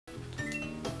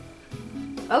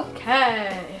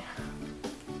Okay.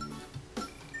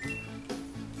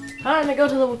 Time to go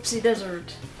to the Whoopsie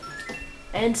Desert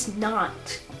and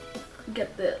not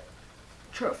get the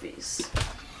trophies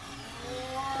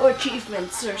or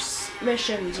achievements or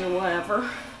missions or whatever.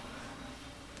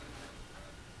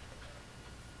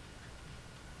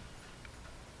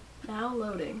 Now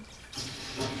loading.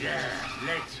 Yeah,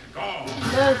 let's go.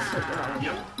 Let's go.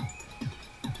 Yeah.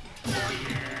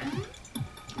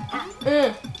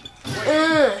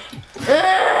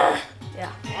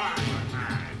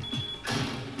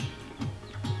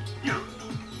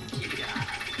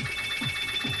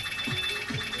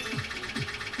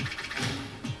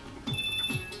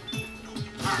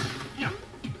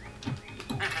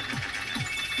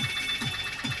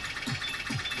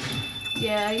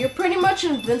 Yeah, you're pretty much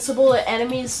invincible to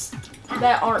enemies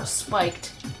that aren't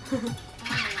spiked.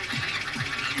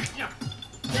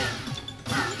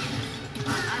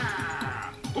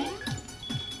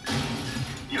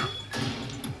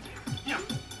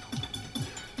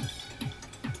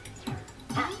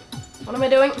 What am I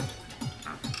doing?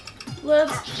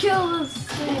 Let's kill this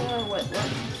thing. Oh, what?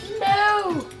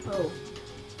 No! Oh.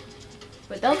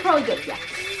 Wait, that was probably good. Yeah.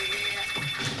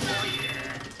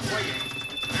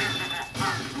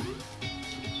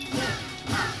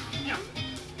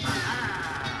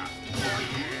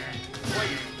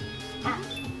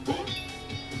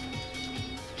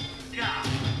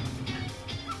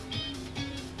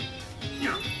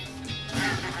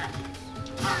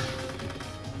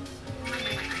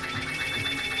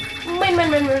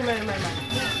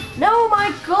 No,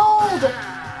 my gold!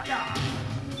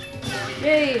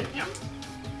 Yay!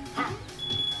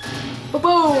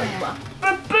 Ba-boom!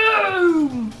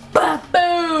 Ba-boom!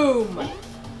 Ba-boom!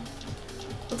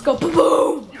 Let's go!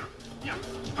 Ba-boom!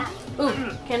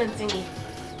 Ooh, cannon thingy.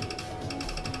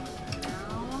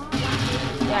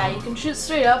 Yeah, you can shoot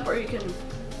straight up, or you can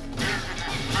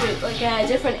shoot like at a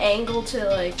different angle to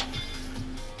like.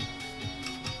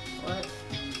 What?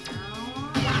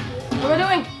 What am I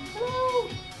doing?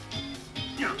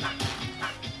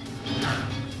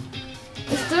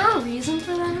 Is there a reason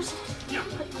for that or something?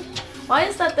 Why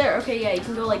is that there? Okay, yeah, you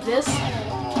can go like this.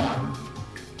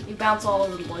 You bounce all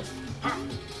over the place.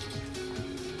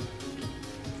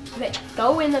 Okay,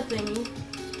 go in the thingy.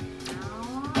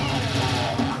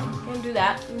 And do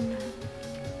that.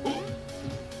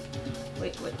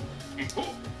 Wait.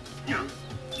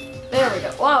 There we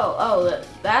go. Whoa, oh,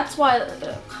 that's why.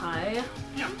 Okay.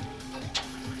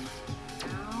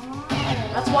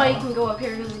 That's why you can go up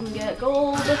here, because you can get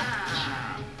gold.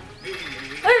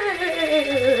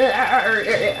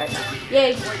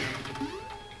 Yay.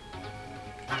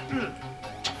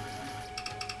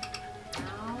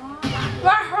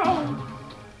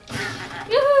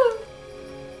 Yoo-hoo.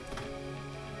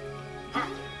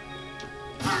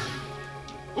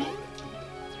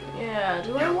 Yeah,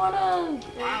 do I wanna?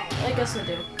 I guess I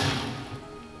do.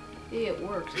 Yeah, it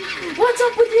worked. What's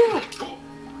up with you?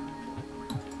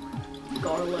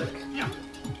 Garlic.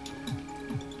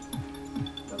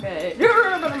 Okay.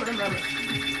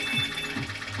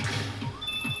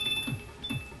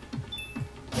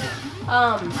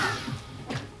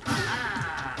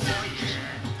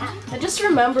 I just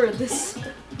remembered this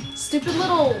stupid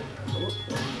little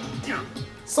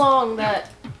song that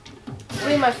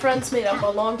me and my friends made up a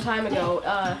long time ago.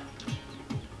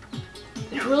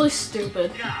 It's really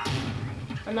stupid.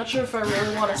 I'm not sure if I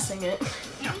really want to sing it.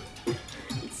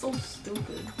 It's so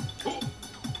stupid.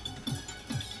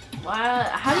 Why?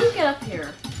 How do you get up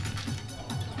here?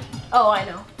 Oh, I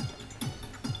know.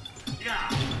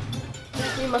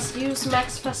 We must use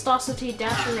max Fastosity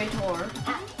Dasherator.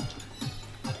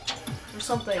 Or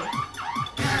something.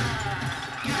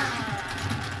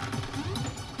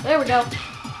 There we go.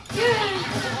 Yay!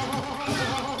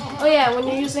 Oh yeah, when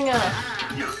you're using a...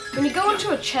 When you go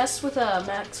into a chest with a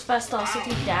max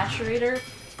Fastosity Dasherator...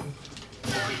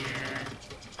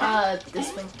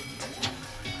 this thing.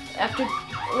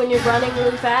 When you're running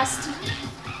really fast,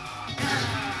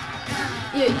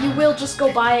 you will just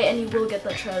go by it and you will get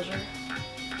the treasure.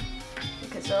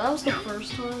 Okay, so that was the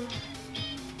first one.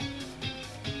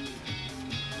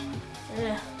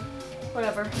 Yeah,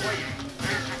 whatever.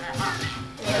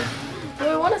 Yeah. Do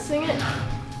I want to sing it?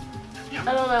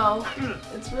 I don't know.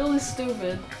 It's really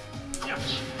stupid.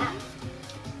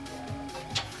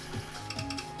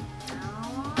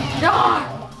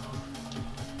 Ah!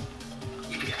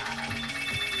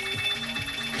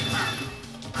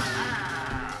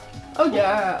 Oh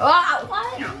yeah! Ah,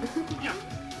 what?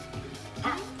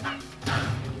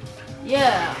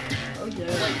 Yeah! Oh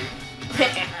yeah!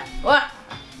 What?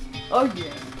 Oh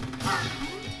yeah!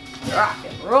 Rock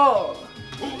and roll!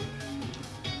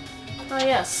 Ah,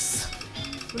 yes.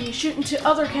 When you shoot into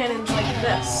other cannons like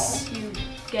this, you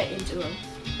get into them.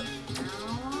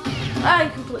 I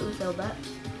completely failed that.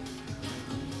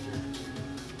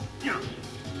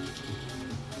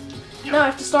 Now I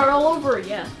have to start all over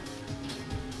again.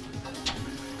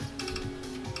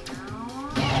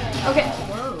 Okay.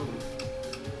 Whoa.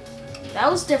 That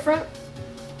was different.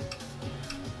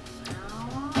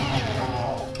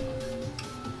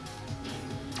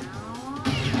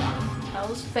 That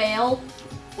was fail.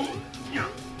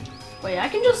 Wait, I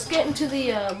can just get into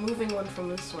the moving one from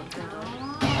this one, can't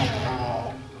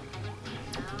I?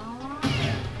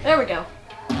 There we go.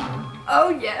 Oh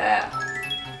yeah!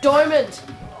 Diamond!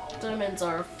 Diamonds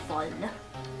are fun.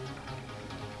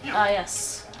 Ah,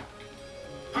 yes.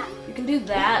 You can do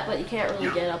that, but you can't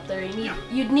really get up there.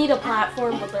 You'd need a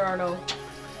platform, but there are no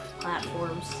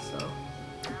platforms, so.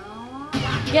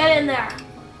 Get in there!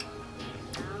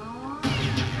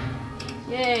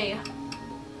 Yay.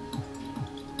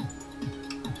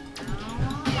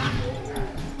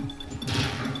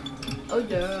 Oh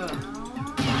yeah.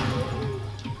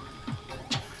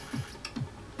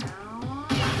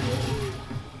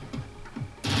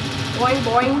 Boing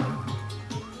boing.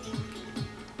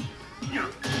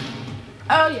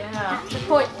 Oh yeah.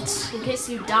 Checkpoint in case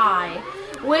you die.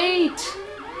 Wait!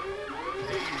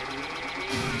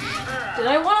 Did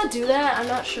I want to do that? I'm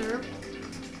not sure.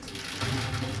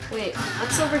 Wait,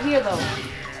 what's over here though?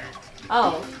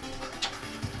 Oh.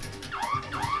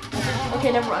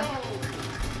 Okay, never mind.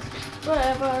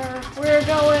 Whatever. We're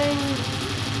going.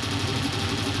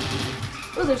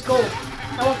 Oh, there's gold.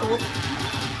 I want gold.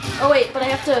 Oh wait, but I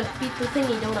have to beat the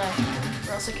thingy, don't I?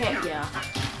 Or else I can't. Yeah.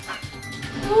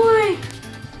 Boy.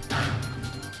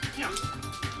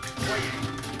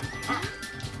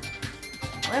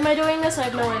 Why am I doing this? I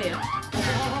have no idea.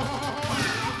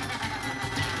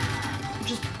 It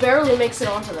just barely makes it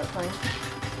onto that thing.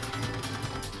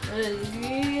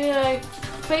 Yeah, I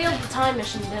failed the time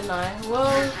mission, didn't I?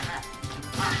 Whoa.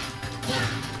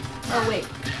 Oh wait.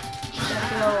 Gotta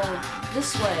go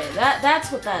this way. That's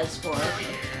what that is for.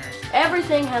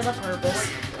 Everything has a purpose,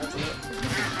 doesn't it?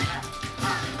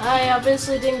 I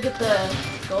obviously didn't get the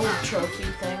gold trophy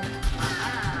thing.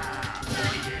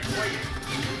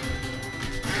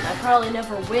 I probably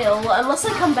never will, unless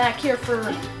I come back here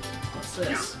for... What's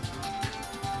this?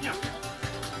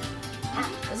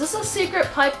 Is this a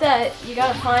secret pipe that you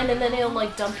gotta find and then it'll,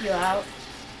 like, dump you out?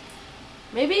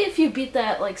 Maybe if you beat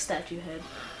that, like, statue head.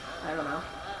 I don't know.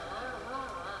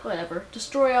 Whatever.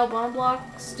 Destroy all bomb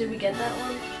blocks. Did we get that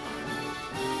one?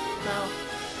 No.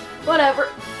 Whatever.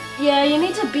 Yeah, you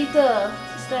need to beat the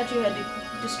statue head to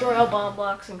destroy all bomb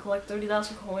blocks and collect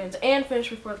 30,000 coins and finish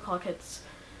before the clock hits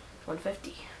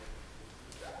 150.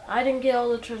 I didn't get all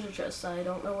the treasure chests. I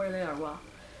don't know where they are. Well.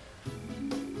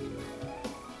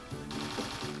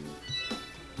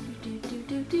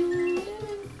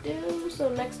 So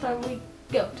next time we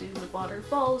go to the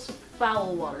waterfalls,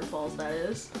 foul waterfalls that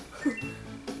is.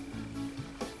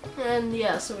 And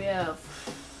yeah, so we have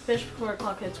finish before the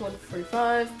clock hits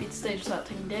 145, beat the stage without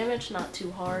taking damage, not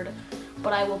too hard,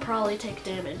 but I will probably take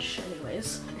damage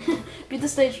anyways. Beat the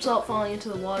stage without falling into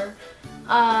the water.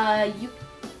 You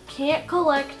can't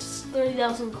collect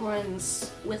 30,000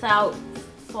 coins without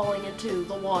falling into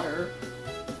the water.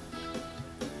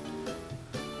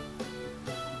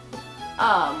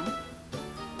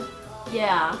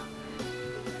 Yeah.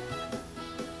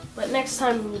 But next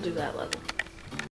time we will do that level.